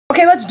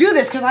Okay, let's do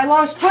this, because I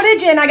lost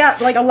footage and I got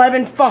like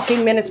 11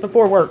 fucking minutes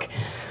before work.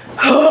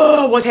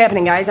 What's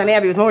happening, guys? I'm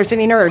Abby with Motor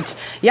City Nerds.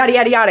 Yada,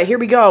 yada, yada. Here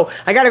we go.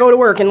 I gotta go to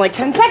work in like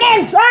 10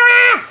 seconds.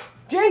 Ah!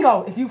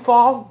 Django, if you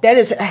fall, that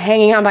is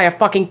hanging on by a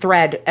fucking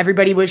thread.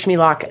 Everybody wish me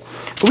luck.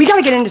 But we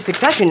gotta get into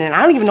Succession, and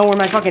I don't even know where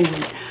my fucking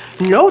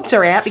notes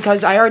are at,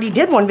 because I already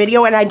did one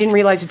video and I didn't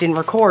realize it didn't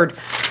record.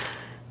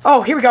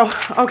 Oh, here we go.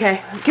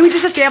 Okay. Can we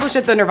just establish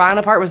that the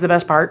Nirvana part was the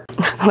best part?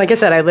 Like I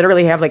said, I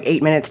literally have like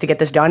 8 minutes to get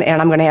this done, and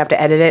I'm going to have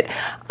to edit it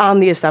on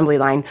the assembly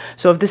line.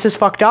 So if this is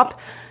fucked up,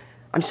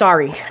 I'm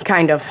sorry.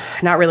 Kind of.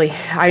 Not really.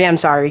 I am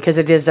sorry, because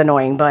it is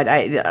annoying,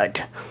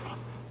 but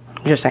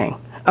just saying.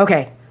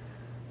 Okay.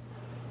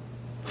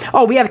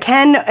 Oh, we have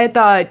Ken at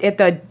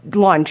the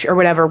lunch or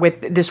whatever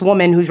with this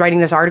woman who's writing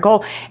this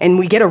article, and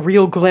we get a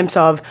real glimpse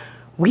of,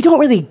 we don't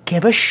really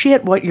give a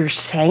shit what you're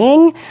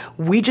saying.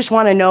 We just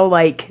want to know,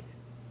 like,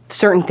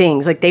 certain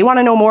things. Like, they want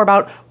to know more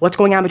about what's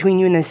going on between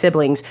you and the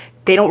siblings.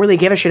 They don't really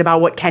give a shit about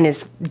what Ken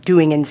is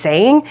doing and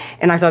saying,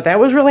 and I thought that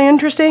was really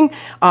interesting.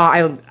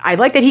 I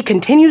like that he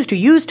continues to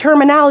use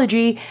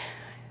terminology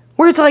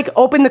where it's like,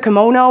 open the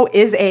kimono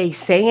is a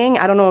saying.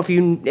 I don't know if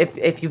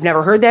you've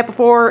never heard that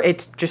before.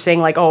 It's just saying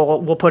like, oh,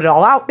 we'll put it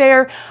all out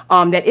there.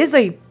 That is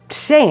a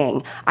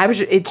saying.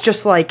 It's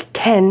just like,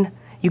 Ken,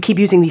 you keep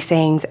using these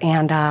sayings,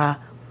 and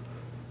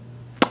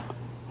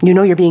you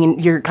know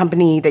your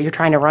company that you're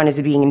trying to run is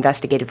being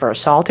investigated for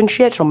assault and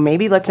shit, so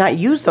maybe let's not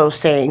use those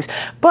sayings.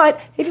 But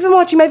if you've been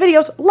watching my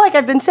videos, like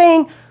I've been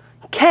saying,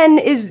 Ken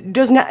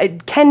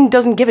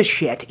doesn't give a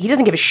shit. He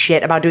doesn't give a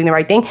shit about doing the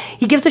right thing.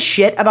 He gives a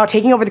shit about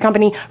taking over the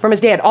company from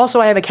his dad. Also,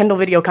 I have a Kendall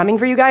video coming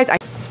for you guys.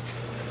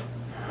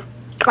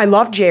 I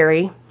love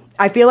Jerry.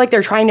 I feel like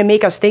they're trying to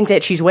make us think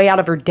that she's way out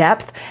of her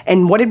depth.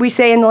 And what did we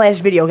say in the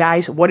last video,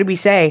 guys? What did we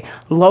say?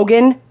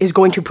 Logan is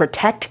going to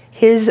protect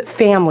his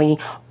family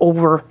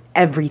over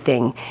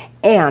everything.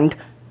 And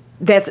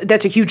that's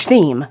a huge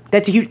theme.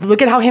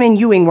 Look at how him and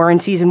Ewing were in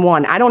season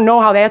 1. I don't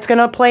know how that's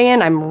gonna play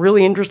in. I'm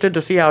really interested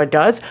to see how it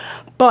does.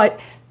 But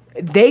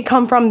they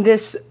come from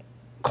this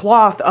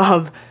cloth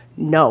of,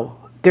 no,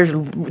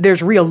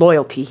 there's real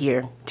loyalty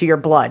here to your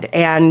blood.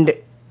 And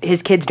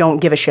his kids don't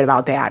give a shit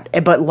about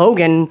that. But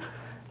Logan,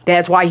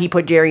 that's why he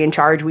put Jerry in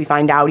charge. We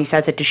find out. He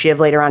says it to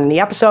Shiv later on in the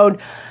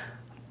episode.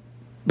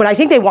 But I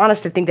think they want us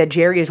to think that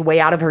Jerry is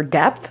way out of her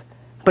depth,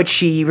 but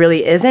she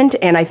really isn't.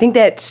 And I think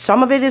that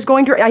some of it is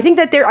going to, I think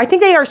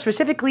they are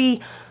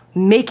specifically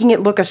making it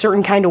look a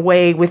certain kind of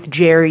way with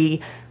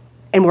Jerry,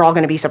 and we're all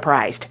going to be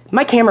surprised.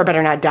 My camera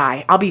better not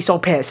die. I'll be so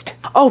pissed.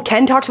 Oh,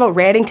 Ken talks about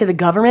ratting to the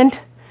government.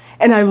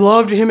 And I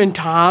loved him and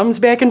Tom's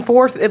back and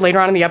forth later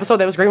on in the episode.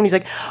 That was great when he's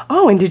like,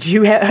 oh, and did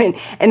you have,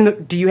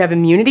 and do you have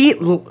immunity?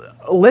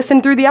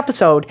 Listen through the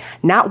episode.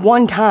 Not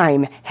one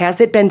time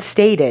has it been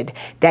stated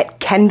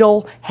that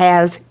Kendall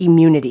has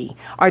immunity.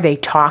 Are they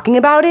talking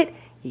about it?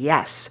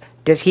 Yes.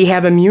 Does he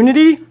have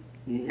immunity?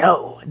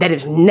 No. That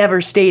is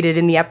never stated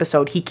in the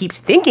episode. He keeps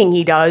thinking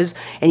he does,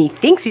 and he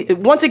thinks,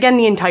 once again,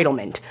 the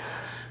entitlement.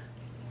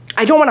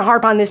 I don't want to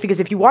harp on this,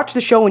 because if you watch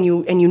the show and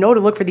you know to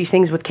look for these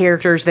things with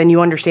characters, then you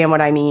understand what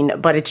I mean.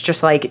 But it's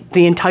just like,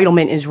 the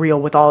entitlement is real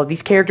with all of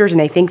these characters, and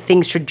they think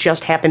things should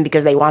just happen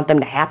because they want them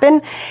to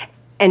happen,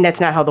 and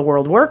that's not how the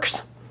world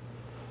works.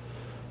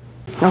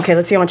 Okay,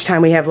 let's see how much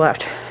time we have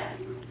left.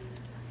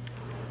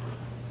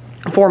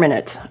 4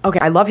 minutes. Okay,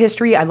 I love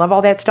history. I love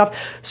all that stuff.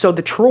 So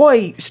the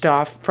Troy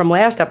stuff from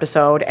last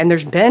episode, and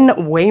there's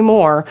been way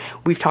more.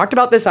 We've talked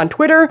about this on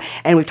Twitter,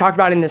 and we've talked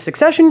about it in the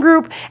Succession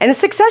group. And the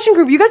Succession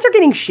group, you guys are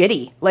getting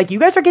shitty. Like, you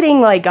guys are getting,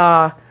 like,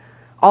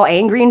 all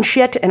angry and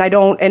shit, and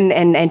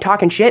and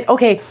talking shit.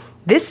 Okay,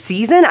 this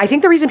season, I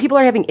think the reason people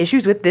are having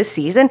issues with this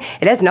season,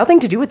 it has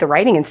nothing to do with the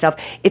writing and stuff.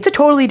 It's a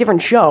totally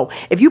different show.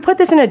 If you put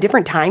this in a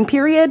different time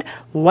period,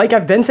 like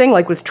I've been saying,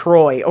 like with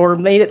Troy, or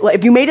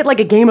if you made it like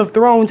a Game of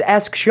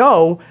Thrones-esque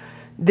show,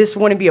 this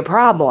wouldn't be a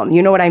problem.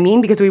 You know what I mean?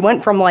 Because we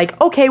went from like,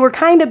 okay, we're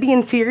kind of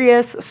being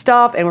serious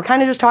stuff, and we're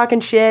kind of just talking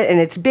shit,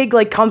 and it's big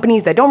like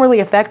companies that don't really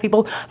affect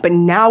people, but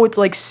now it's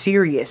like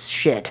serious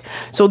shit.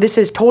 So this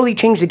has totally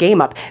changed the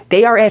game up.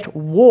 They are at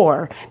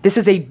war. This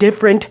is a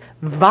different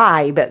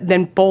vibe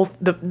than both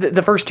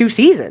the first 2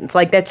 seasons.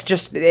 Like, that's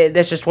just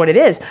what it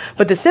is.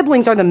 But the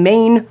siblings are the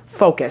main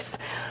focus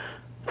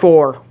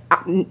for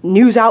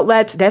news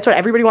outlets. That's what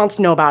everybody wants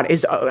to know about,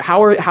 is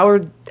how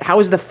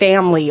is the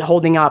family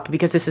holding up,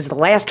 because this is the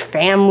last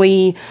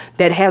family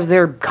that has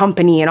their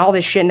company and all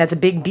this shit, and that's a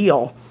big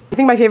deal. I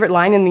think my favorite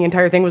line in the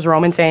entire thing was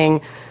Roman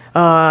saying,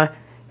 oh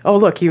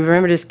look, you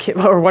remembered his kid,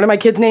 or one of my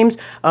kids' names?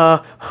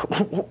 I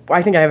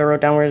think I have it wrote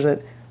down. Where is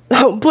it?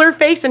 Oh, blur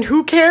face and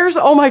who cares?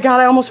 Oh my god,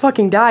 I almost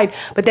fucking died.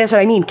 But that's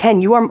what I mean. Ken,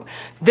 you are...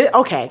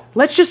 okay,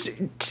 let's just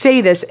say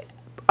this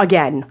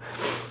again.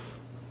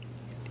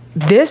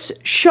 This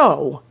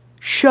show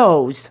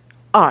shows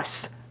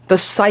us the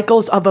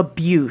cycles of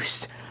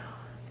abuse,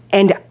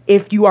 and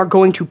if you are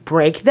going to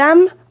break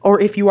them, or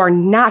if you are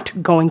not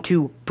going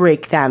to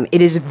break them.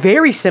 It is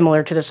very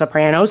similar to The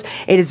Sopranos.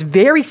 It is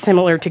very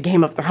similar to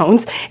Game of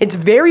Thrones. It's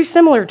very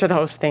similar to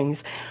those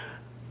things.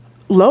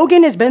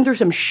 Logan has been through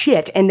some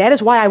shit, and that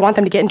is why I want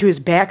them to get into his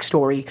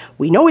backstory.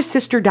 We know his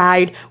sister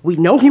died. We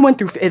know he went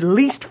through at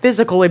least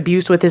physical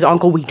abuse with his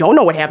uncle. We don't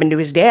know what happened to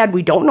his dad.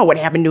 We don't know what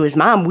happened to his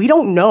mom. We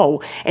don't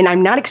know, and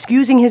I'm not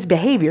excusing his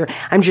behavior.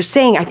 I'm just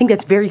saying I think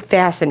that's very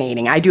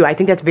fascinating. I do. I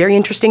think that's very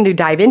interesting to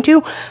dive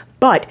into.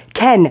 But,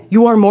 Ken,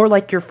 you are more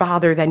like your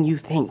father than you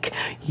think.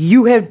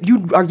 You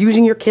are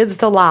using your kids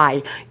to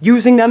lie,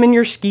 using them in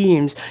your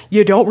schemes.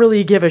 You don't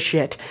really give a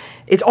shit.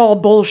 It's all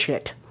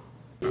bullshit.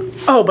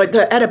 Oh, but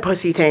the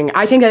Oedipusy thing,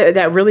 I think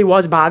that really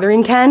was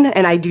bothering Ken,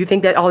 and I do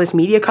think that all this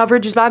media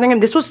coverage is bothering him.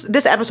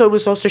 This episode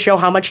was supposed to show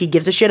how much he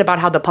gives a shit about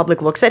how the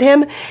public looks at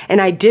him, and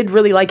I did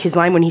really like his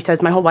line when he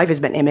says, "My whole life has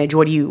been image.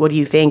 What do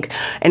you think?"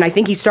 And I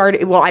think he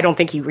started, well, I don't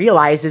think he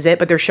realizes it,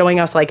 but they're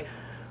showing us, like,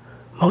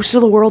 most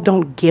of the world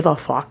don't give a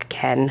fuck,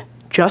 Ken.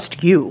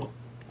 Just you.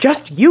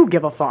 Just you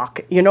give a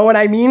fuck. You know what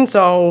I mean?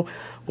 So,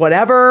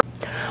 whatever.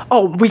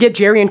 Oh, we get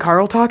Jerry and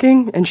Carl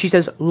talking, and she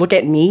says, "Look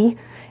at me."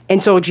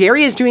 And so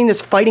Jerry is doing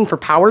this fighting for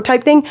power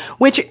type thing,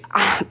 which,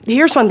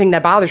 here's one thing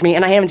that bothers me,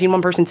 and I haven't seen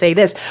one person say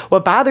this.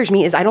 What bothers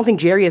me is I don't think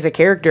Jerry as a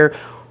character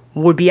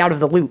would be out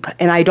of the loop,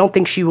 and I don't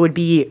think she would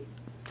be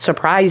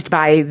surprised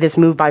by this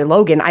move by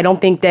Logan. I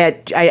don't think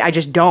that, I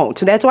just don't.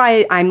 So that's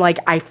why I'm like,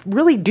 I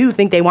really do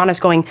think they want us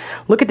going,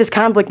 look at this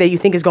conflict that you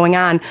think is going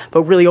on,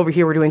 but really over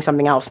here we're doing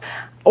something else.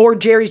 Or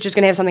Jerry's just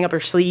going to have something up her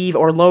sleeve,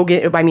 or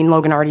Logan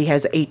already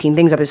has 18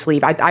 things up his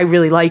sleeve. I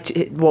really liked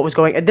what was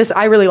going,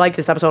 I really liked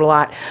this episode a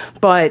lot,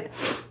 but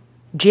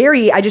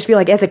Jerry, I just feel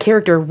like as a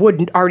character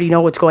would already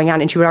know what's going on,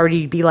 and she would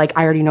already be like,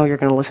 I already know you're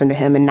going to listen to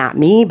him and not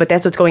me, but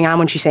that's what's going on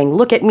when she's saying,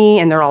 look at me,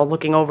 and they're all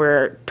looking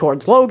over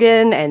towards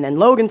Logan, and then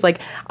Logan's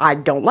like, I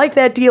don't like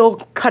that deal,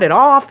 cut it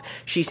off.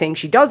 She's saying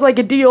she does like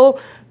a deal,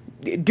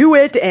 do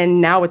it, and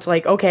now it's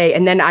like, okay.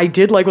 And then I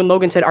did like when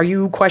Logan said, are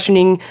you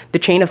questioning the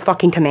chain of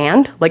fucking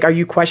command? Like, are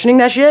you questioning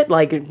that shit?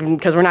 Like,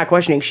 because we're not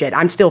questioning shit.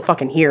 I'm still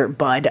fucking here,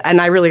 bud.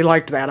 And I really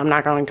liked that. I'm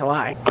not going to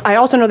lie. I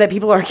also know that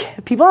people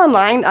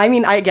online, I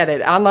mean, I get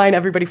it. Online,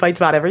 everybody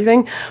fights about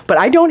everything, but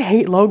I don't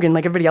hate Logan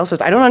like everybody else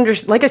does. I don't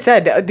understand. Like I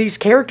said, these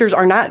characters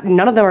are not,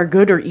 none of them are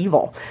good or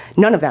evil.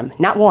 None of them.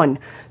 Not one.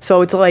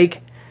 So it's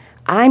like,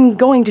 I'm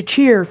going to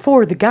cheer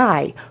for the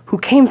guy who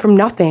came from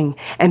nothing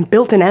and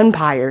built an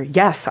empire.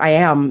 Yes, I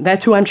am.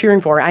 That's who I'm cheering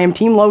for. I am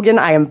Team Logan.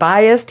 I am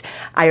biased.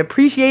 I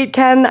appreciate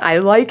Ken. I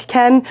like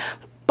Ken.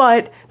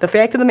 But the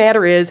fact of the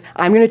matter is,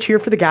 I'm going to cheer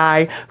for the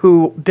guy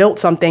who built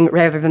something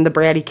rather than the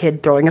bratty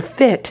kid throwing a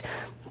fit.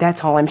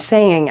 That's all I'm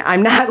saying.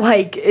 I'm not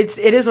like, it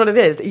is what it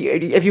is.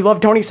 If you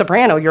love Tony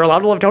Soprano, you're allowed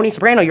to love Tony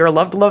Soprano. You're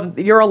allowed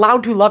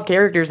to love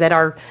characters that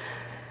are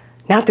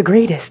not the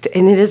greatest,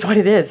 and it is what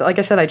it is. Like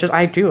I said,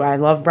 I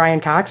love Brian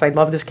Cox. I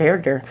love this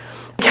character.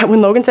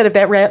 When Logan said, if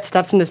that rat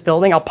steps in this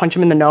building, I'll punch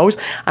him in the nose,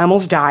 I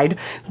almost died.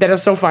 That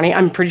is so funny.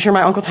 I'm pretty sure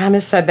my Uncle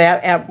Thomas said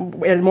that at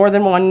more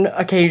than one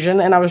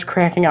occasion, and I was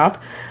cracking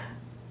up.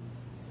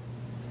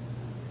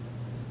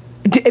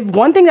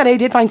 One thing that I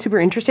did find super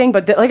interesting,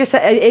 but like I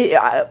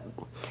said,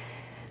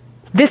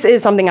 this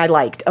is something I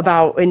liked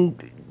about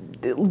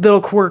little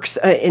quirks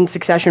in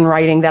Succession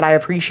writing that I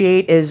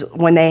appreciate, is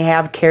when they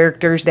have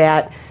characters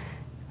that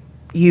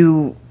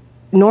you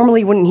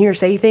normally wouldn't hear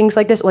say things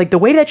like this. Like the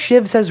way that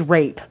Shiv says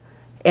rape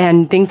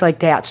and things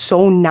like that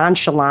so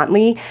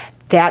nonchalantly,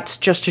 that's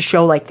just to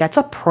show, like, that's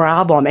a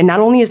problem. And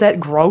not only is that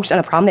gross and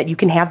a problem that you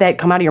can have that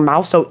come out of your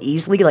mouth so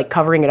easily, like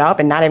covering it up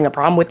and not having a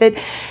problem with it,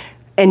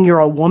 and you're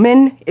a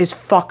woman, is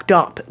fucked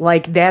up.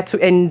 Like, that's,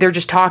 and they're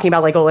just talking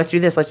about, like, oh, let's do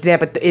this, let's do that,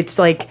 but it's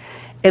like,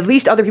 at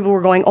least other people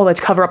were going, oh, let's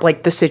cover up,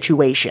 like, the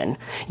situation.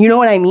 You know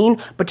what I mean?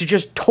 But to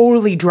just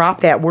totally drop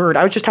that word.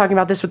 I was just talking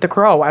about this with The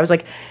Crow. I was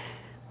like,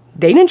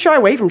 they didn't shy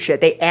away from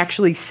shit. They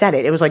actually said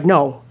it. It was like,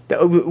 no,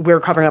 we're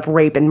covering up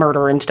rape and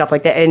murder and stuff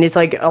like that. And it's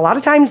like, a lot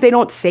of times they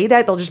don't say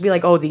that. They'll just be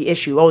like, oh, the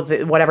issue, oh,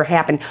 whatever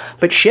happened.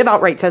 But Shiv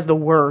outright says the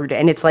word.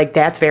 And it's like,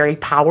 that's very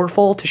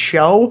powerful to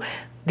show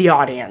the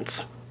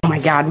audience. Oh my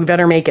God, we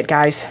better make it,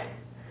 guys.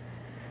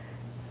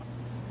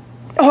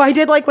 Oh, I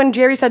did like when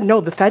Jerry said, no,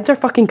 the feds are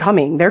fucking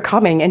coming. They're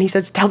coming. And he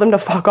says, tell them to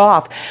fuck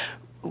off.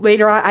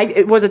 Later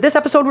on, was it this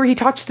episode where he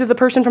talks to the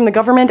person from the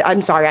government?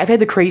 I'm sorry, I've had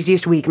the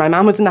craziest week. My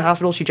mom was in the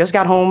hospital. She just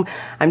got home.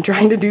 I'm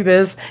trying to do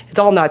this. It's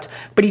all nuts.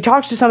 But he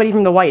talks to somebody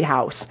from the White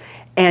House,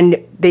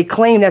 and they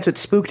claim that's what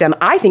spooked them.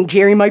 I think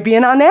Jerry might be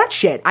in on that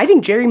shit. I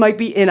think Jerry might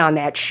be in on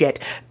that shit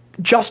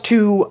just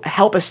to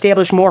help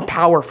establish more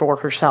power for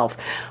herself.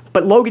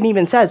 But Logan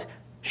even says,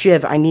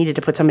 Shiv, I needed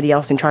to put somebody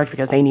else in charge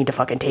because they need to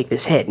fucking take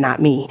this hit,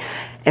 not me.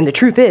 And the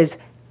truth is,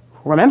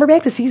 remember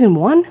back to season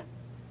 1?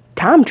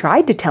 Tom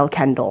tried to tell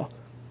Kendall.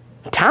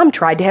 Tom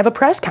tried to have a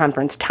press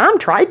conference. Tom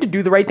tried to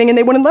do the right thing and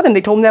they wouldn't let him.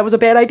 They told him that was a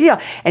bad idea.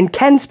 And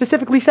Ken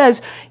specifically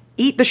says,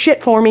 eat the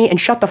shit for me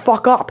and shut the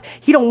fuck up.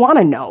 He don't want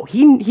to know.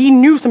 He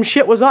knew some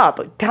shit was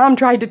up. Tom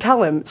tried to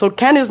tell him. So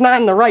Ken is not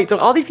in the right. So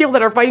all these people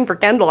that are fighting for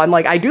Kendall, I'm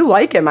like, I do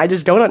like him. I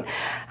just don't,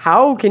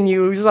 how can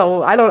you,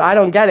 so I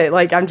don't get it.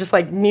 Like, I'm just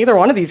like, neither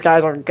one of these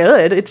guys are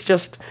good. It's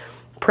just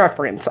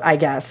preference, I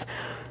guess.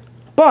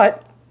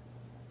 But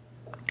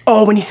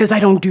Oh, when he says, I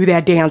don't do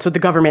that dance with the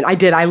government. I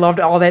did. I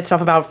loved all that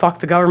stuff about fuck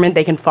the government.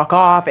 They can fuck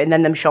off. And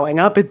then them showing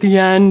up at the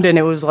end. And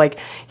it was like,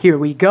 here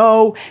we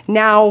go.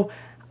 Now,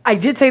 I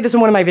did say this in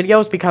one of my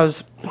videos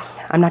because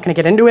I'm not going to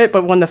get into it.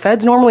 But when the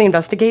feds normally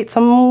investigate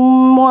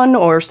someone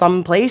or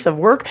some place of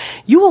work,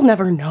 you will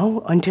never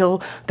know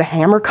until the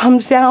hammer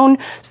comes down.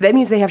 So that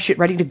means they have shit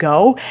ready to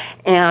go.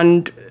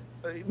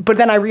 But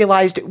then I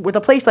realized with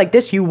a place like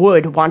this, you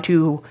would want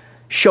to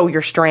show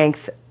your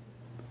strength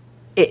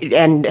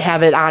and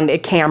have it on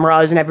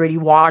cameras and everybody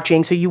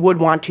watching, so you would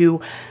want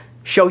to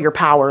show your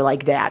power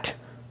like that.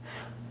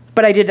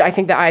 But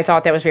I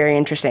thought that was very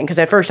interesting, because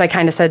at first I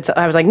kind of said,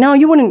 I was like, no,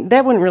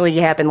 that wouldn't really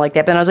happen like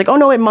that. But then I was like, oh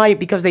no, it might,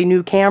 because they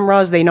knew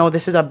cameras, they know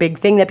this is a big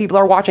thing that people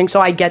are watching,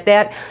 so I get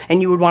that.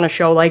 And you would want to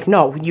show like,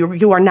 no,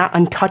 you are not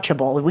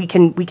untouchable. We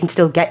can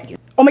still get you.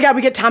 Oh my God,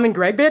 we get Tom and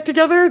Greg back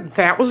together.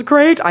 That was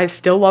great. I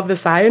still love the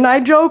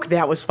cyanide joke.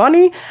 That was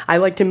funny. I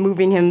liked him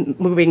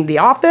moving the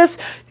office.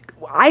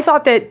 I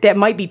thought that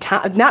might be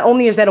Tom. Not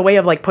only is that a way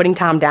of like putting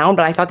Tom down,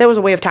 but I thought that was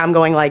a way of Tom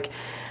going like,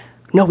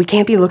 no, we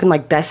can't be looking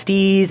like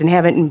besties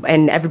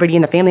and everybody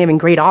in the family having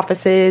great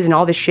offices and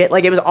all this shit.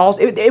 Like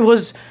it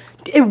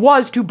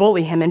was to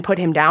bully him and put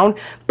him down,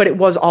 but it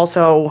was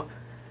also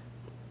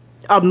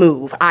a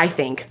move, I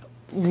think.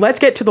 Let's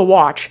get to the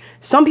watch.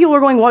 Some people are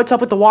going, what's up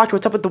with the watch?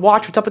 What's up with the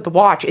watch? What's up with the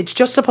watch? It's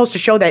just supposed to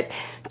show that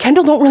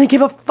Kendall don't really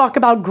give a fuck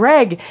about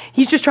Greg.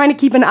 He's just trying to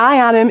keep an eye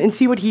on him and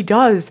see what he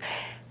does.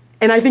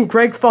 And I think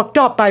Greg fucked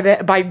up by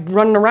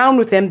running around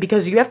with him,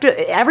 because you have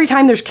to, every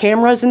time there's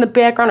cameras in the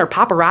background or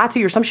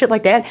paparazzi or some shit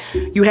like that,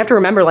 you have to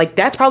remember, like,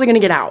 that's probably going to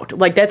get out.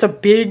 Like, that's a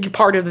big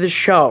part of the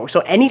show.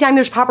 So anytime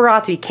there's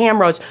paparazzi,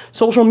 cameras,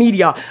 social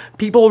media,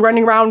 people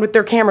running around with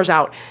their cameras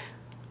out,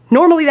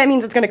 normally that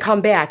means it's going to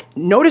come back.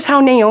 Notice how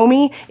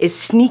Naomi is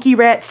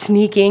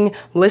sneaking,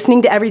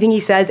 listening to everything he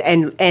says,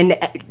 and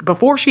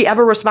before she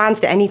ever responds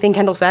to anything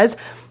Kendall says,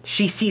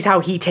 she sees how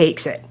he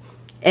takes it.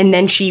 And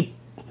then she,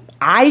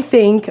 I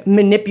think,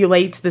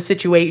 manipulates the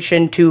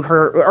situation to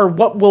her, or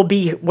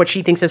what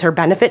she thinks is her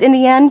benefit in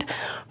the end.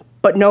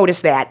 But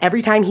notice that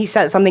every time he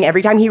says something,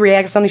 every time he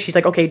reacts to something, she's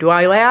like, okay, do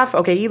I laugh?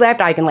 Okay, he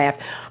laughed, I can laugh.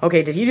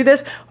 Okay, did he do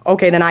this?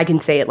 Okay, then I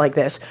can say it like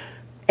this.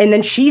 And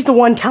then she's the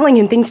one telling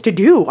him things to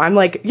do. I'm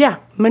like, yeah,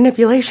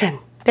 manipulation.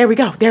 There we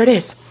go. There it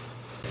is.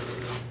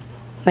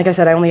 Like I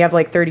said, I only have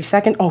like 30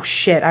 seconds. Oh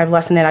shit, I have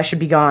less than that. I should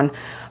be gone.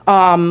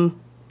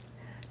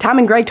 Tom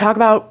and Greg talk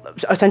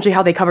about essentially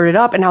how they covered it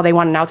up and how they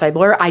want an outside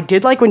lawyer. I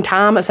did like when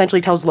Tom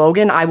essentially tells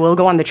Logan, I will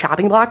go on the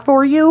chopping block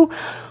for you,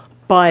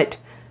 but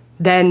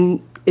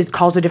then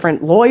calls a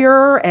different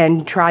lawyer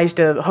and tries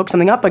to hook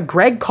something up. But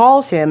Greg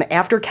calls him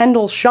after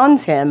Kendall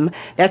shuns him.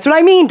 That's what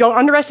I mean. Don't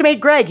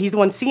underestimate Greg. He's the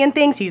one seeing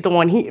things. He's the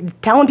one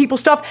telling people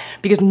stuff,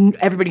 because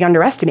everybody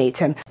underestimates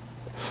him.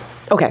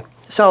 Okay.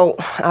 So,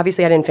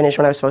 obviously I didn't finish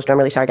when I was supposed to. I'm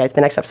really sorry, guys.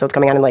 The next episode's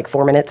coming on in like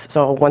 4 minutes.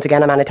 So, once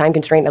again, I'm on a time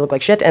constraint. I look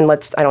like shit, and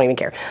I don't even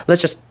care.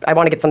 I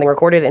want to get something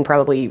recorded and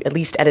probably at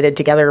least edited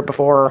together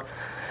before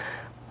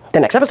the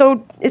next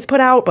episode is put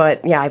out. But,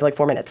 yeah, I have like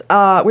 4 minutes.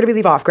 Where did we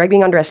leave off? Greg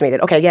being underestimated.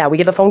 Okay, yeah, we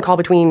get a phone call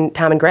between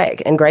Tom and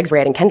Greg's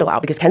ratting Kendall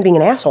out because Ken's being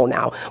an asshole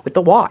now with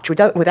the watch,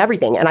 with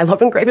everything. And I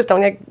love when Greg was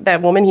telling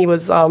that woman he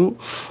was,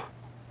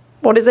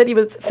 he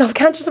was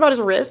self-conscious about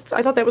his wrists.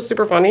 I thought that was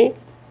super funny.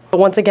 But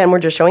once again, we're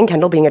just showing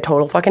Kendall being a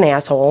total fucking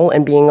asshole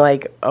and being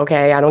like,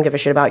 okay, I don't give a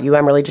shit about you.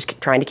 I'm really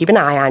just trying to keep an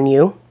eye on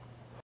you.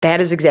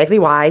 That is exactly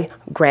why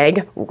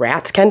Greg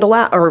rats Kendall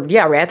out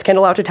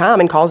to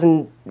Tom and calls,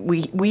 and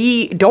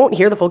we don't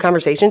hear the full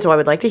conversation, so I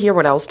would like to hear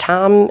what else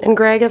Tom and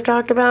Greg have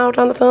talked about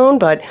on the phone,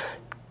 but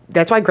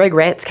that's why Greg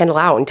rats Kendall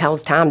out and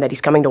tells Tom that he's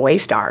coming to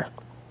Waystar.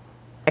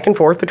 Back and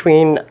forth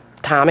between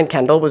Tom and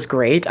Kendall was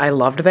great. I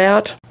loved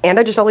that. And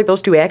I just felt like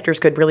those two actors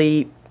could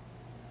really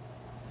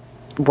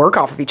work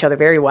off of each other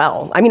very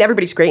well. I mean,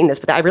 everybody's great in this,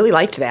 but I really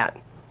liked that.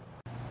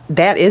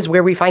 That is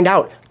where we find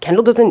out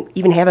Kendall doesn't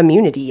even have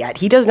immunity yet.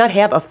 He does not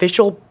have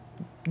official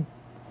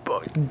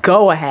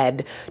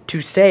go-ahead to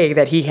say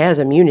that he has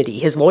immunity.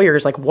 His lawyer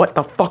is like, what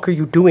the fuck are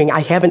you doing? I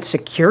haven't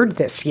secured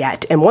this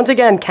yet. And once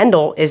again,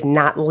 Kendall is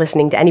not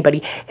listening to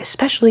anybody,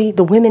 especially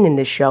the women in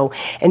this show,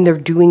 and they're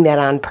doing that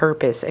on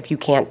purpose, if you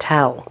can't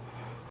tell.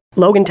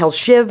 Logan tells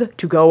Shiv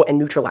to go and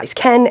neutralize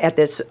Ken at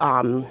this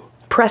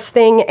press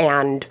thing,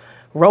 and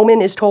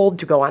Roman is told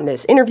to go on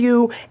this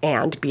interview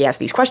and be asked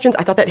these questions.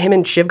 I thought that him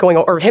going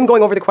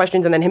over the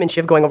questions and then him and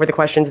Shiv going over the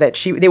questions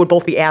that they would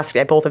both be asked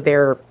at both of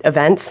their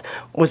events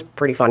was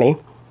pretty funny.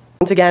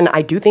 Once again,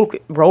 I do think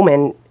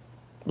Roman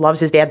loves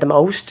his dad the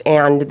most,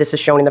 and this is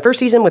shown in the first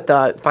season with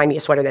the find me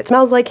a sweater that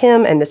smells like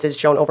him, and this is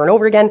shown over and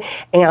over again.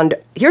 And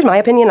here's my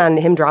opinion on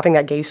him dropping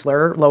that gay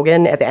slur,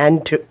 Logan, at the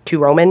end to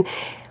Roman.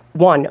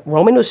 One,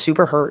 Roman was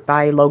super hurt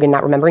by Logan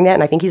not remembering that,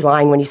 and I think he's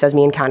lying when he says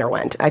me and Connor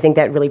went. I think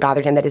that really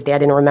bothered him that his dad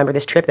didn't remember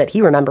this trip that he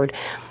remembered.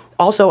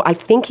 Also, I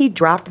think he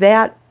dropped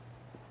that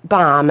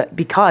bomb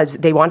because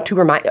they want to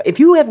remind, if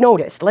you have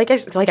noticed, like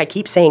I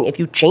keep saying, if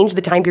you change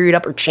the time period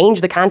up or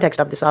change the context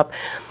of this up,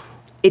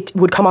 it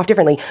would come off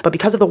differently. But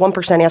because of the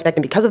 1% aspect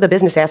and because of the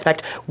business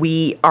aspect,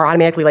 we are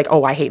automatically like,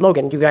 oh, I hate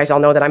Logan. You guys all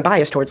know that I'm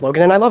biased towards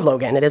Logan, and I love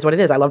Logan. It is what it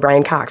is. I love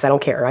Brian Cox. I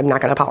don't care. I'm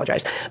not going to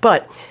apologize.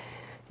 But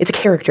it's a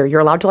character.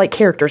 You're allowed to like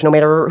characters no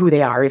matter who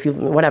they are, if you,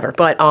 whatever.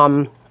 But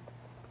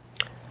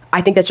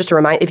I think that's just a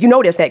reminder. If you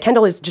notice that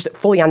Kendall is just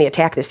fully on the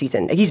attack this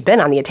season. He's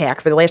been on the attack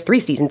for the last 3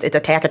 seasons. It's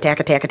attack, attack,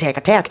 attack, attack,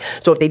 attack.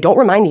 So if they don't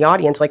remind the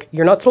audience, like,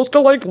 you're not supposed to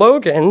like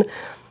Logan,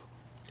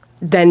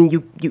 then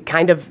you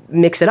kind of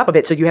mix it up a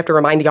bit. So you have to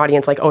remind the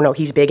audience, like, oh no,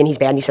 he's big and he's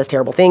bad and he says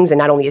terrible things, and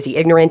not only is he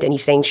ignorant and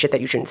he's saying shit that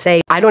you shouldn't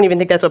say. I don't even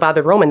think that's what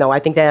bothered Roman, though. I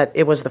think that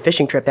it was the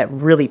fishing trip that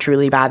really,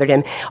 truly bothered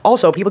him.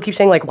 Also, people keep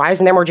saying, like, why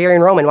isn't there more Jerry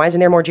and Roman? Why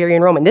isn't there more Jerry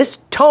and Roman? This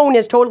tone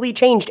has totally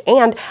changed,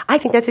 and I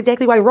think that's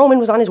exactly why Roman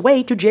was on his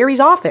way to Jerry's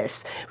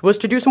office, was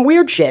to do some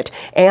weird shit,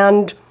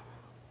 and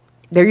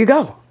there you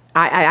go.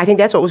 I think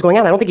that's what was going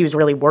on. I don't think he was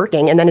really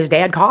working, and then his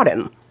dad caught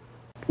him.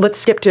 Let's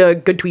skip to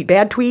good tweet,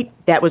 bad tweet.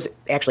 That was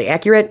actually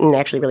accurate and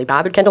actually really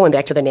bothered Kendall. And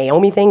back to the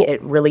Naomi thing,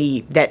 it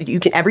really, that you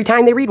can, every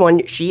time they read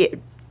one, she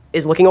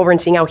is looking over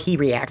and seeing how he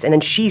reacts, and then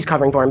she's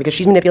covering for him because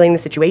she's manipulating the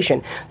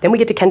situation. Then we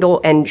get to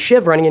Kendall and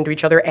Shiv running into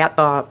each other at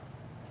the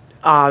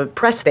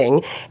press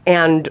thing,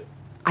 and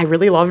I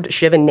really loved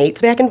Shiv and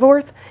Nate's back and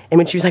forth. And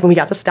when she was like, we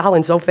got to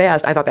Stalin so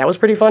fast, I thought that was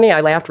pretty funny.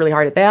 I laughed really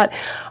hard at that.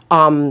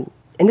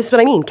 And this is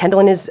what I mean. Kendall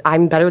and his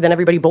I'm better than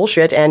everybody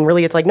bullshit, and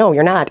really it's like, no,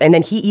 you're not. And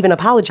then he even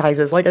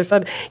apologizes. Like I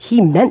said, he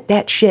meant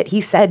that shit.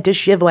 He said to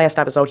Shiv last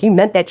episode, he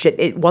meant that shit.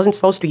 It wasn't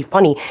supposed to be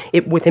funny.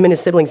 With him and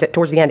his siblings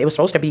towards the end, it was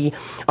supposed to be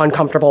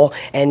uncomfortable,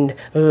 and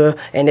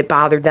it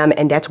bothered them,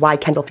 and that's why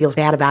Kendall feels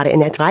bad about it,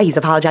 and that's why he's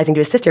apologizing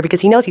to his sister,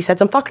 because he knows he said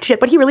some fucked shit,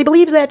 but he really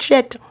believes that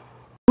shit.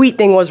 Tweet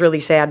thing was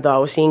really sad,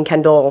 though, seeing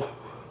Kendall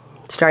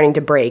starting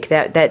to break.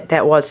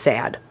 That was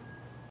sad.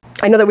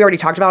 I know that we already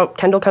talked about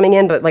Kendall coming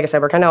in, but like I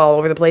said, we're kind of all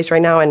over the place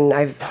right now, and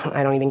I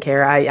don't even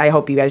care. I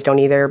hope you guys don't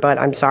either, but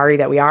I'm sorry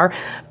that we are.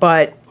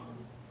 But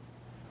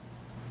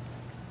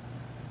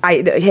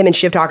him and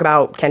Shiv talk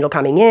about Kendall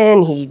coming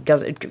in.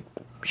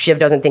 Shiv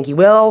doesn't think he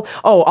will.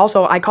 Oh,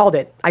 also, I called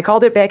it. I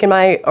called it back in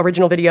my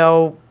original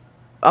video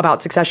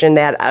about Succession,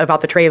 about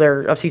the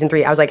trailer of season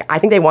 3. I was like, I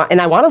think they want, and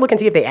I want to look and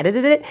see if they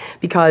edited it,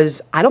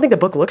 because I don't think the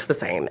book looks the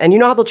same. And you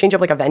know how they'll change up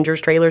like Avengers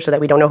trailers so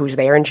that we don't know who's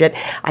there and shit?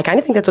 I kind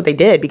of think that's what they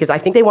did, because I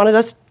think they wanted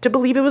us to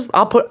believe it was, do you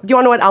want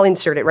to know what? I'll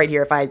insert it right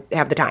here if I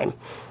have the time.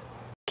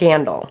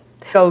 Candle.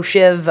 So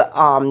Shiv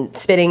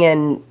spitting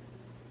in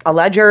a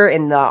ledger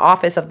in the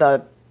office of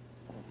the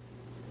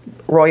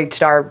Roy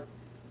Star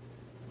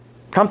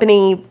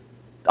Company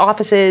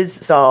offices,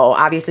 so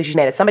obviously she's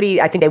mad at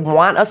somebody. I think they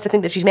want us to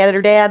think that she's mad at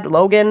her dad,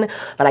 Logan,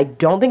 but I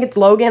don't think it's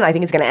Logan. I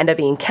think it's going to end up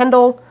being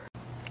Kendall.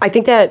 I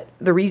think that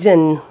the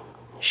reason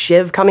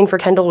Shiv coming for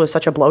Kendall was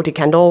such a blow to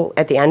Kendall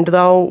at the end,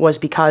 though, was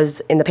because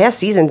in the past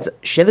seasons,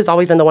 Shiv has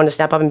always been the one to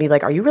step up and be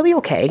like, are you really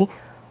okay?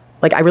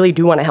 Like, I really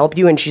do want to help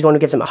you, and she's the one who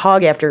gives him a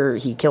hug after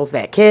he kills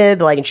that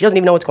kid, like, and she doesn't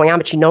even know what's going on,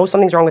 but she knows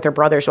something's wrong with her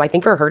brother, so I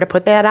think for her to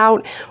put that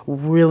out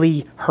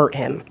really hurt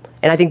him.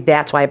 And I think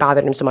that's why it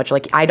bothered him so much.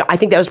 Like, I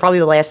think that was probably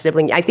the last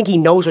sibling. I think he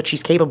knows what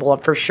she's capable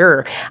of for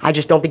sure. I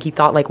just don't think he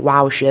thought, like,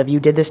 wow, Shiv, you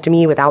did this to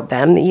me without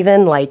them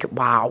even. Like,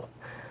 wow.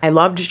 I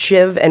loved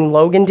Shiv and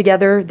Logan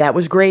together. That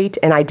was great.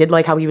 And I did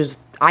like how he was,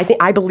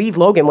 I believe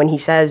Logan when he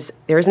says,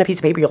 there isn't a piece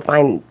of paper you'll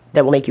find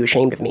that will make you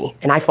ashamed of me.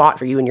 And I fought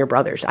for you and your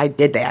brothers. I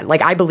did that.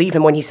 Like, I believe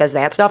him when he says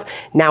that stuff.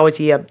 Now, is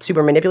he a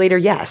super manipulator?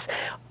 Yes.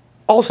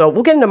 Also,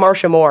 we'll get into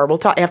Marcia more. We'll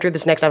talk after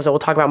this next episode. We'll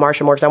talk about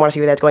Marcia more because I want to see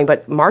where that's going.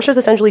 But Marcia's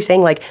essentially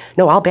saying, like,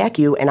 no, I'll back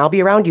you and I'll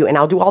be around you and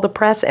I'll do all the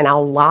press and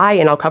I'll lie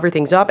and I'll cover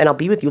things up and I'll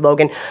be with you,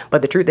 Logan.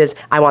 But the truth is,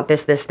 I want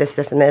this, this, this,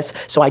 this, and this,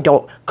 so I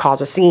don't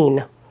cause a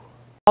scene.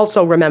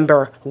 Also,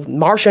 remember,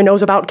 Marcia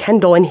knows about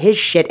Kendall and his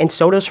shit, and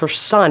so does her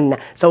son.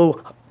 So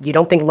you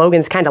don't think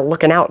Logan's kind of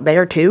looking out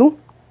there too?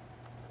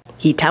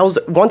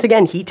 Once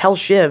again, he tells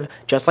Shiv,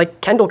 just like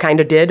Kendall kind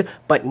of did,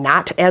 but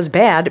not as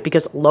bad,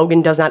 because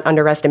Logan does not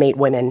underestimate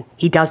women.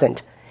 He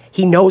doesn't.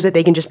 He knows that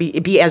they can just be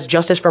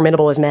just as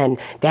formidable as men.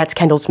 That's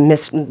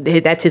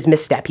that's his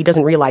misstep. He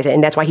doesn't realize it,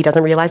 and that's why he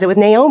doesn't realize it with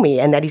Naomi,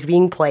 and that he's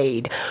being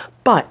played.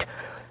 But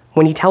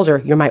when he tells her,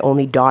 you're my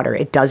only daughter,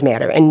 it does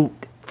matter. And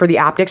for the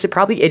optics, that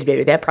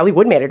probably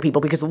would matter to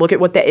people, because look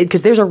at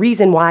because there's a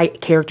reason why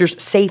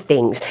characters say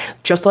things.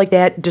 Just like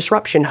that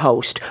Disruption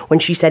host, when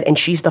she said, and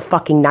she's the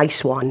fucking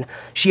nice one.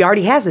 She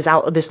already has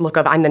this look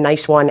of, I'm the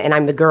nice one, and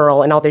I'm the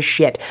girl, and all this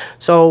shit.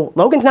 So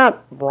Logan's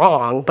not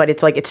wrong, but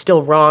it's like, it's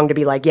still wrong to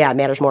be like, yeah, it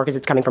matters more because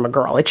it's coming from a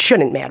girl. It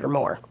shouldn't matter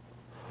more.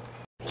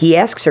 He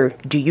asks her,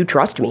 do you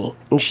trust me?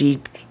 And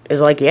she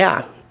is like,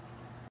 yeah.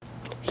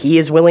 He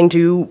is willing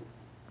to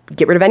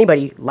get rid of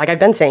anybody, like I've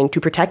been saying,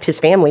 to protect his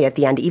family at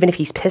the end, even if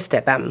he's pissed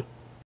at them.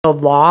 The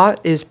law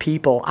is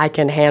people. I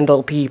can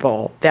handle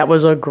people. That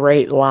was a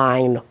great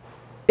line.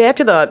 Back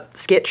to the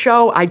skit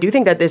show, I do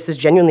think that this is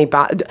genuinely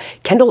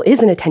Kendall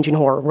is an attention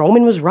whore.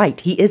 Roman was right.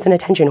 He is an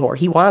attention whore.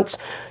 He wants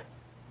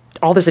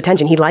all this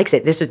attention. He likes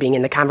it. This is being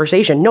in the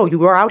conversation. No,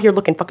 you are out here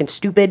looking fucking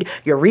stupid.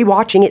 You're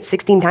rewatching it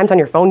 16 times on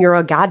your phone. You're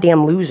a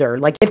goddamn loser.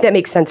 Like, if that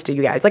makes sense to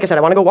you guys. Like I said,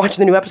 I want to go watch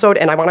the new episode,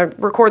 and I want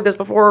to record this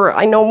before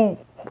I know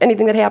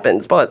anything that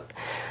happens, but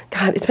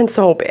God, it's been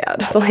so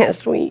bad the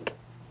last week.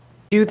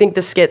 I do think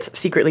the skits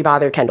secretly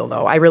bother Kendall,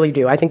 though. I really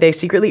do. I think they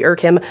secretly irk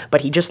him,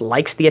 but he just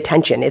likes the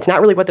attention. It's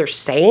not really what they're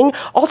saying.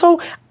 Also,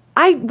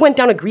 I went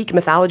down a Greek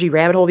mythology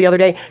rabbit hole the other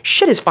day.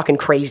 Shit is fucking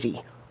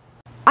crazy.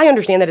 I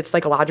understand that it's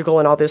psychological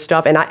and all this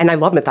stuff, and I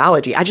love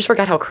mythology. I just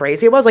forgot how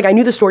crazy it was. Like, I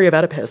knew the story of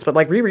Oedipus, but,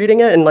 like, rereading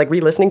it and, like,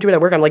 re-listening to it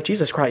at work, I'm like,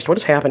 Jesus Christ, what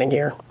is happening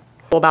here?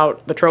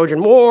 About the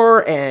Trojan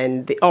War,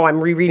 and, I'm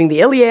rereading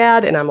the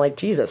Iliad, and I'm like,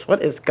 Jesus,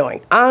 what is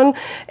going on?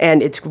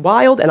 And it's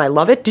wild, and I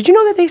love it. Did you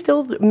know that they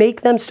still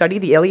make them study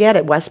the Iliad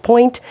at West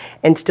Point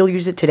and still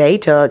use it today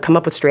to come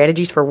up with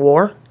strategies for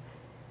war?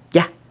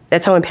 Yeah.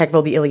 That's how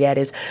impactful the Iliad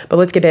is. But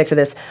let's get back to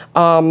this,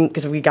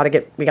 because we gotta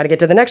get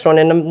to the next one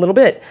in a little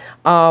bit.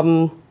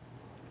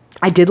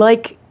 I did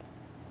like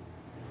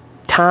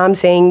Tom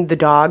saying the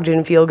dog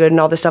didn't feel good and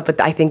all this stuff, but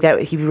I think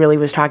that he really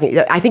was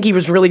I think he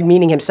was really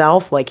meaning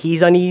himself, like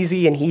he's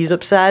uneasy and he's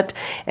upset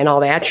and all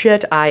that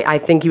shit. I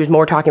think he was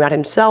more talking about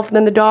himself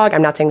than the dog.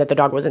 I'm not saying that the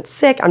dog wasn't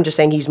sick. I'm just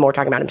saying he's more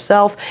talking about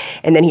himself.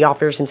 And then he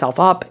offers himself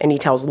up and he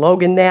tells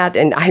Logan that.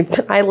 And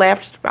I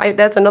laughed.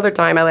 That's another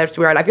time I laughed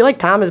too hard. I feel like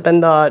Tom has been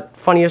the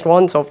funniest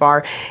one so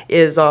far,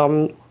 is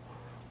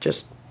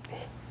just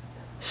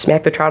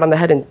smack the trout on the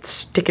head and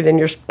stick it in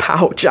your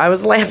pouch. I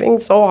was laughing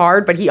so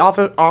hard, but he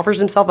offers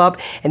himself up,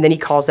 and then he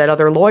calls that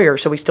other lawyer,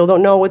 so we still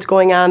don't know what's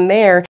going on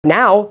there.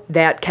 Now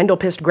that Kendall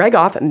pissed Greg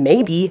off,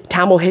 maybe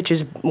Tom will hitch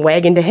his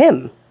wagon to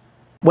him.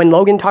 When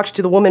Logan talks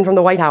to the woman from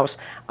the White House,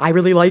 I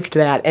really liked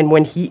that. And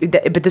when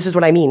but this is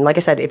what I mean. Like I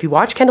said, if you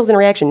watch Kendall's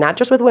interaction, not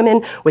just with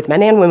women, with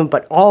men and women,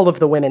 but all of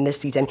the women this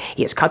season,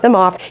 he has cut them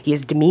off, he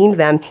has demeaned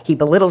them, he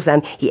belittles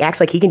them, he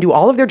acts like he can do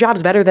all of their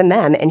jobs better than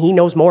them, and he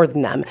knows more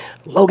than them.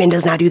 Logan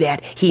does not do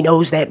that. He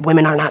knows that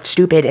women are not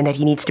stupid and that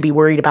he needs to be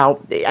worried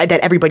about, that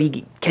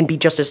everybody can be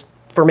just as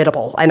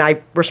formidable, and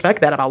I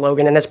respect that about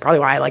Logan, and that's probably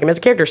why I like him as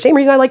a character. Same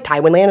reason I like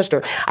Tywin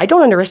Lannister. I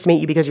don't underestimate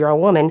you because you're a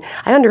woman.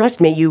 I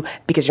underestimate you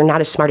because you're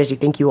not as smart as you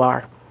think you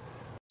are.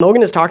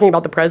 Logan is talking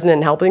about the president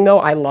and helping, though.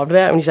 I love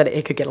that when he said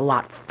it could get a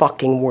lot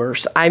fucking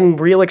worse. I'm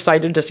real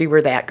excited to see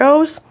where that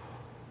goes.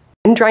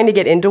 And trying to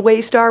get into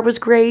Waystar was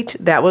great.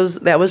 That was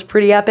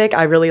pretty epic.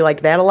 I really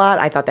liked that a lot.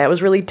 I thought that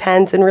was really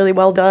tense and really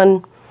well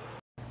done.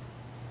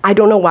 I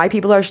don't know why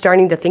people are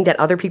starting to think that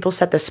other people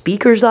set the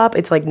speakers up.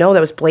 It's like, no, that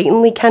was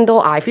blatantly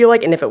Kendall, I feel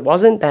like, and if it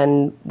wasn't,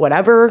 then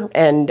whatever.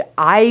 And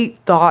I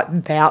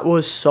thought that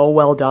was so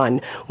well done.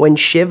 When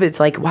Shiv, it's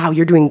like, wow,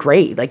 you're doing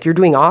great. Like, you're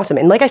doing awesome.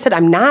 And like I said,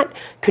 I'm not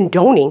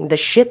condoning the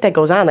shit that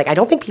goes on. Like, I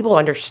don't think people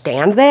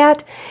understand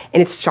that.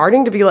 And it's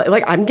starting to be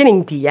like I'm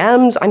getting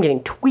DMs, I'm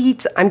getting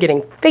tweets, I'm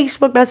getting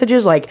Facebook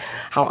messages, like,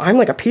 how I'm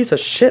like a piece of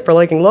shit for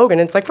liking Logan.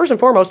 And it's like, first and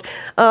foremost,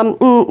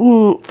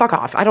 fuck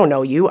off. I don't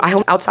know you.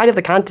 Outside of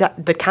the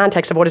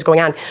context of what is going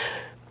on,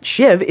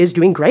 Shiv is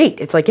doing great.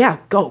 It's like, yeah,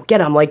 go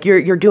get him. Like,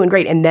 you're doing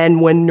great. And then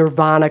when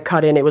Nirvana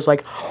cut in, it was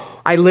like,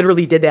 I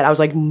literally did that. I was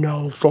like,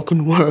 no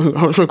fucking way.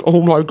 I was like,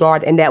 oh my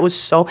God. And that was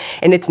so,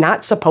 and it's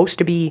not supposed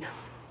to be,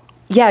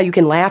 yeah, you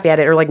can laugh at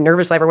it or like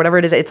nervous laugh or whatever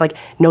it is. It's like,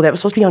 no, that was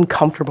supposed to be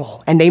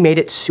uncomfortable. And they made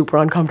it super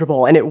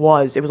uncomfortable. And it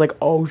was like,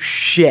 oh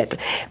shit.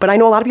 But I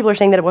know a lot of people are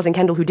saying that it wasn't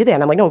Kendall who did that.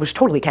 And I'm like, no, it was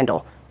totally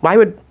Kendall. Why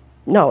would,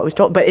 no, it was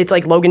but it's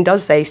like Logan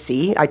does say,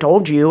 see, I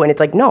told you, and it's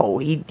like, no,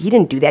 he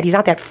didn't do that. He's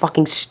not that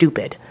fucking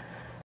stupid.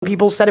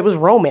 People said it was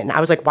Roman.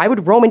 I was like, why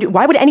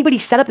would anybody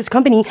set up this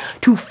company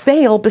to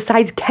fail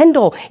besides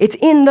Kendall? It's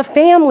in the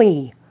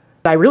family.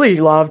 I really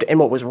loved, and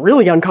what was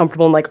really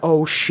uncomfortable and like,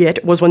 oh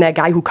shit, was when that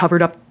guy who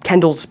covered up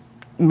Kendall's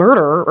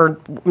murder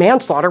or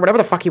manslaughter, whatever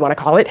the fuck you want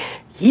to call it,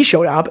 he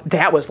showed up.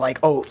 That was like,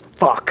 oh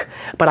fuck.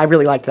 But I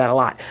really liked that a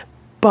lot.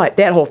 But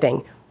that whole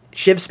thing,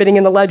 Shiv spitting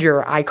in the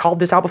ledger, I called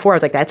this out before. I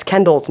was like, that's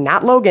Kendall's,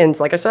 not Logan's.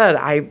 Like I said,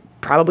 I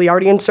probably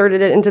already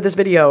inserted it into this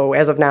video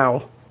as of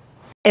now.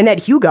 And that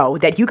Hugo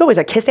is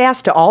a kiss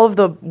ass to all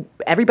of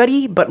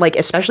everybody, but like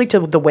especially to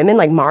the women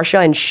like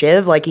Marsha and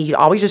Shiv. Like, he's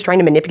always just trying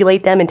to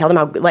manipulate them and tell them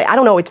how, like, I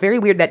don't know. It's very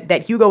weird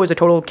that Hugo is a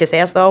total kiss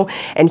ass though.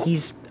 And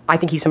I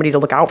think he's somebody to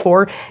look out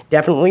for.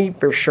 Definitely,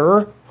 for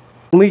sure.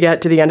 When we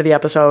get to the end of the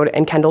episode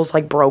and Kendall's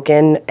like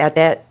broken at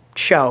that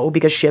show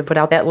because Shiv put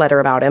out that letter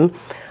about him.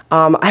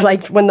 I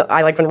liked when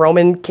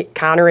Roman,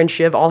 Connor, and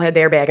Shiv all had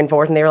their back and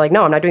forth, and they were like,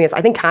 no, I'm not doing this. I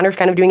think Connor's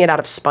kind of doing it out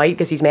of spite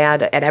because he's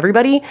mad at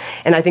everybody,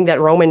 and I think that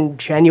Roman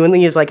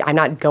genuinely is like, I'm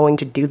not going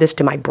to do this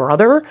to my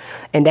brother,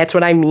 and that's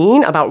what I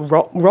mean about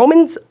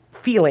Roman's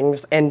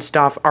feelings and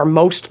stuff are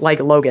most like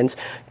Logan's.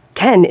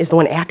 Ken is the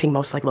one acting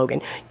most like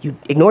Logan. You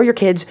ignore your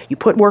kids, you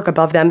put work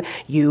above them,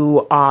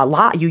 you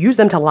lie, you use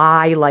them to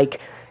lie,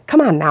 like, come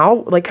on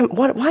now, like,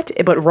 what?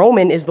 But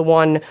Roman is the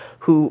one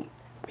who...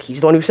 He's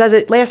the one who says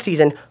it last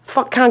season.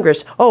 Fuck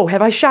Congress. Oh,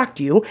 have I shocked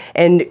you?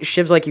 And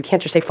Shiv's like, you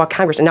can't just say fuck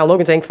Congress. And now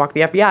Logan's saying fuck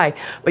the FBI.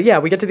 But yeah,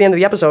 we get to the end of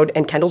the episode,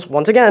 and Kendall's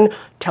once again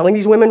telling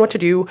these women what to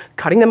do,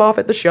 cutting them off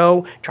at the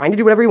show, trying to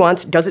do whatever he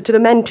wants, does it to the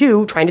men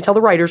too, trying to tell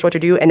the writers what to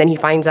do, and then he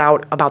finds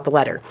out about the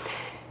letter.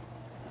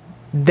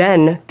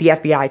 Then the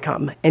FBI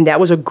come, and that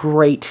was a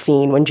great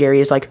scene when Jerry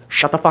is like,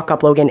 shut the fuck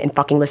up, Logan, and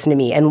fucking listen to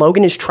me. And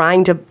Logan is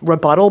trying to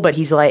rebuttal, but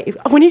he's like,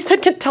 when he said,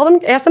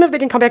 ask them if they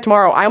can come back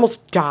tomorrow, I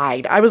almost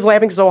died. I was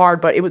laughing so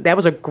hard, but that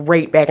was a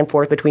great back and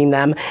forth between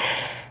them.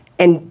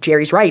 And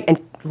Jerry's right,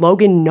 and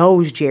Logan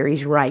knows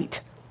Jerry's right.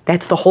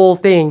 That's the whole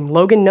thing.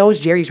 Logan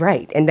knows Jerry's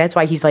right, and that's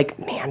why he's like,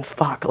 man,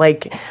 fuck,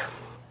 like,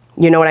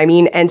 you know what I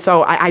mean? And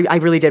so I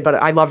really did, but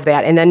I loved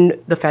that. And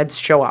then the feds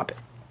show up.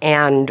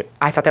 And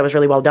I thought that was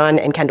really well done,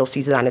 and Kendall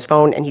sees it on his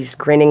phone, and he's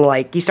grinning,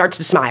 like, he starts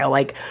to smile,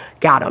 like,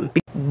 got him.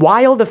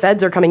 While the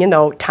feds are coming in,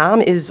 though, Tom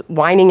is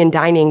whining and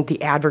dining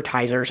the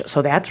advertisers,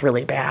 so that's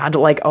really bad.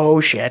 Like, oh,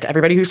 shit,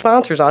 everybody who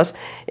sponsors us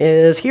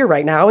is here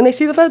right now, and they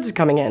see the feds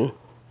coming in.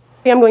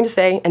 I'm going to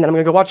say, and then I'm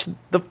going to go watch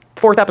the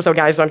 4th episode,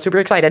 guys, so I'm super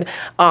excited.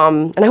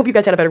 And I hope you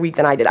guys had a better week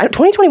than I did.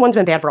 2021's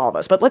been bad for all of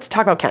us, but let's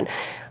talk about Ken.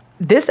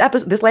 This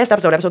last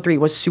episode, episode 3,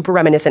 was super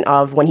reminiscent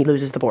of when he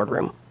loses the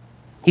boardroom.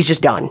 He's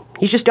just done.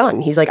 He's just done.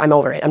 He's like, I'm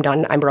over it. I'm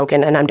done. I'm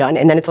broken, and I'm done.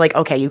 And then it's like,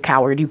 okay, you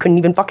coward. You couldn't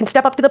even fucking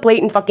step up to the plate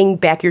and fucking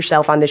back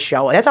yourself on this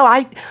show. That's how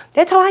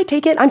I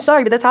take it. I'm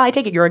sorry, but that's how I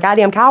take it. You're a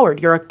goddamn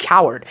coward. You're a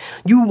coward.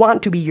 You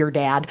want to be your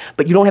dad,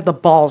 but you don't have the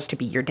balls to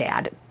be your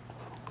dad.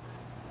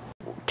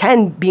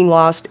 Ken being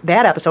lost,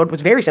 that episode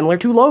was very similar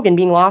to Logan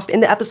being lost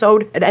in the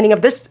episode at the ending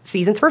of this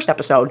season's 1st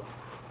episode.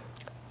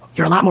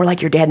 You're a lot more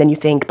like your dad than you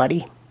think,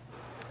 buddy.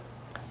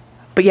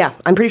 But yeah,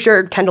 I'm pretty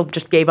sure Kendall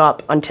just gave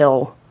up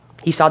until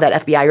he saw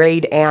that FBI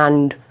raid,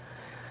 and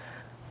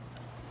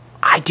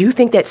I do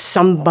think that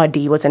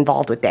somebody was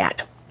involved with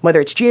that. Whether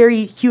it's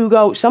Jerry,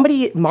 Hugo,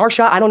 somebody,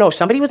 Marsha, I don't know.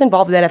 Somebody was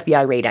involved with that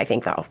FBI raid, I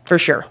think, though, for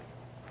sure.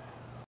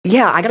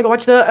 Yeah, I gotta go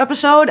watch the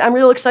episode. I'm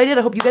real excited.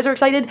 I hope you guys are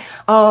excited.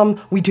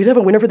 We did have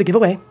a winner for the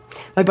giveaway.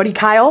 My buddy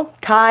Kyle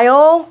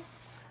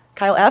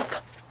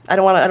F. I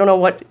don't know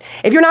what,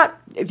 if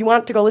you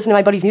want to go listen to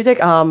my buddy's music,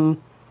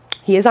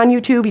 he is on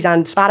YouTube, he's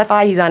on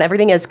Spotify, he's on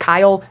everything as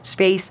Kyle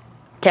space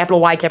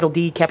capital Y, capital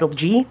D, capital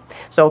G.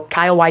 So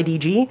Kyle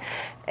YDG.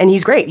 And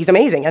he's great. He's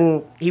amazing.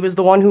 And he was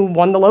the one who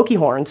won the Loki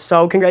horns.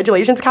 So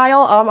congratulations,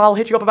 Kyle. I'll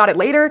hit you up about it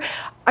later.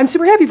 I'm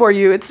super happy for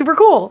you. It's super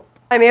cool.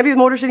 I'm Abby with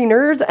Motor City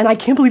Nerds, and I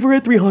can't believe we're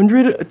at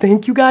 300.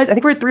 Thank you, guys. I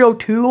think we're at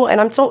 302,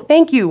 and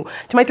thank you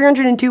to my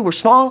 302. We're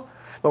small,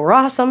 but we're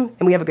awesome,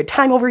 and we have a good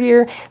time over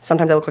here.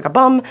 Sometimes I look like a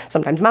bum.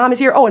 Sometimes Mom is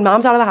here. Oh, and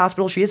Mom's out of the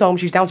hospital. She is home.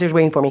 She's downstairs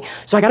waiting for me.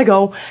 So I gotta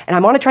go, and I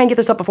want to try and get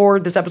this up before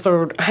this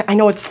episode. I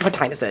know what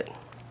time is it?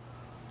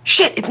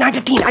 Shit, it's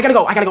 9:15. I gotta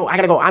go. I'm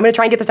gonna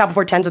try and get this out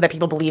before 10 so that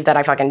people believe that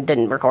I fucking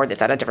didn't record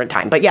this at a different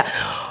time. But yeah,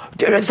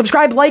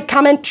 subscribe, like,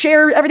 comment,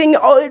 share, everything.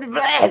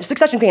 Oh,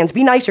 Succession fans,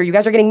 be nicer. You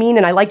guys are getting mean,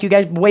 and I liked you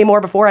guys way more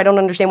before. I don't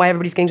understand why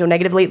everybody's getting so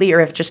negative lately, or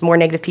if just more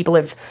negative people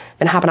have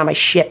been hopping on my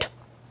shit.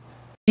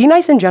 Be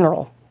nice in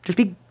general. Just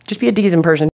be a decent person.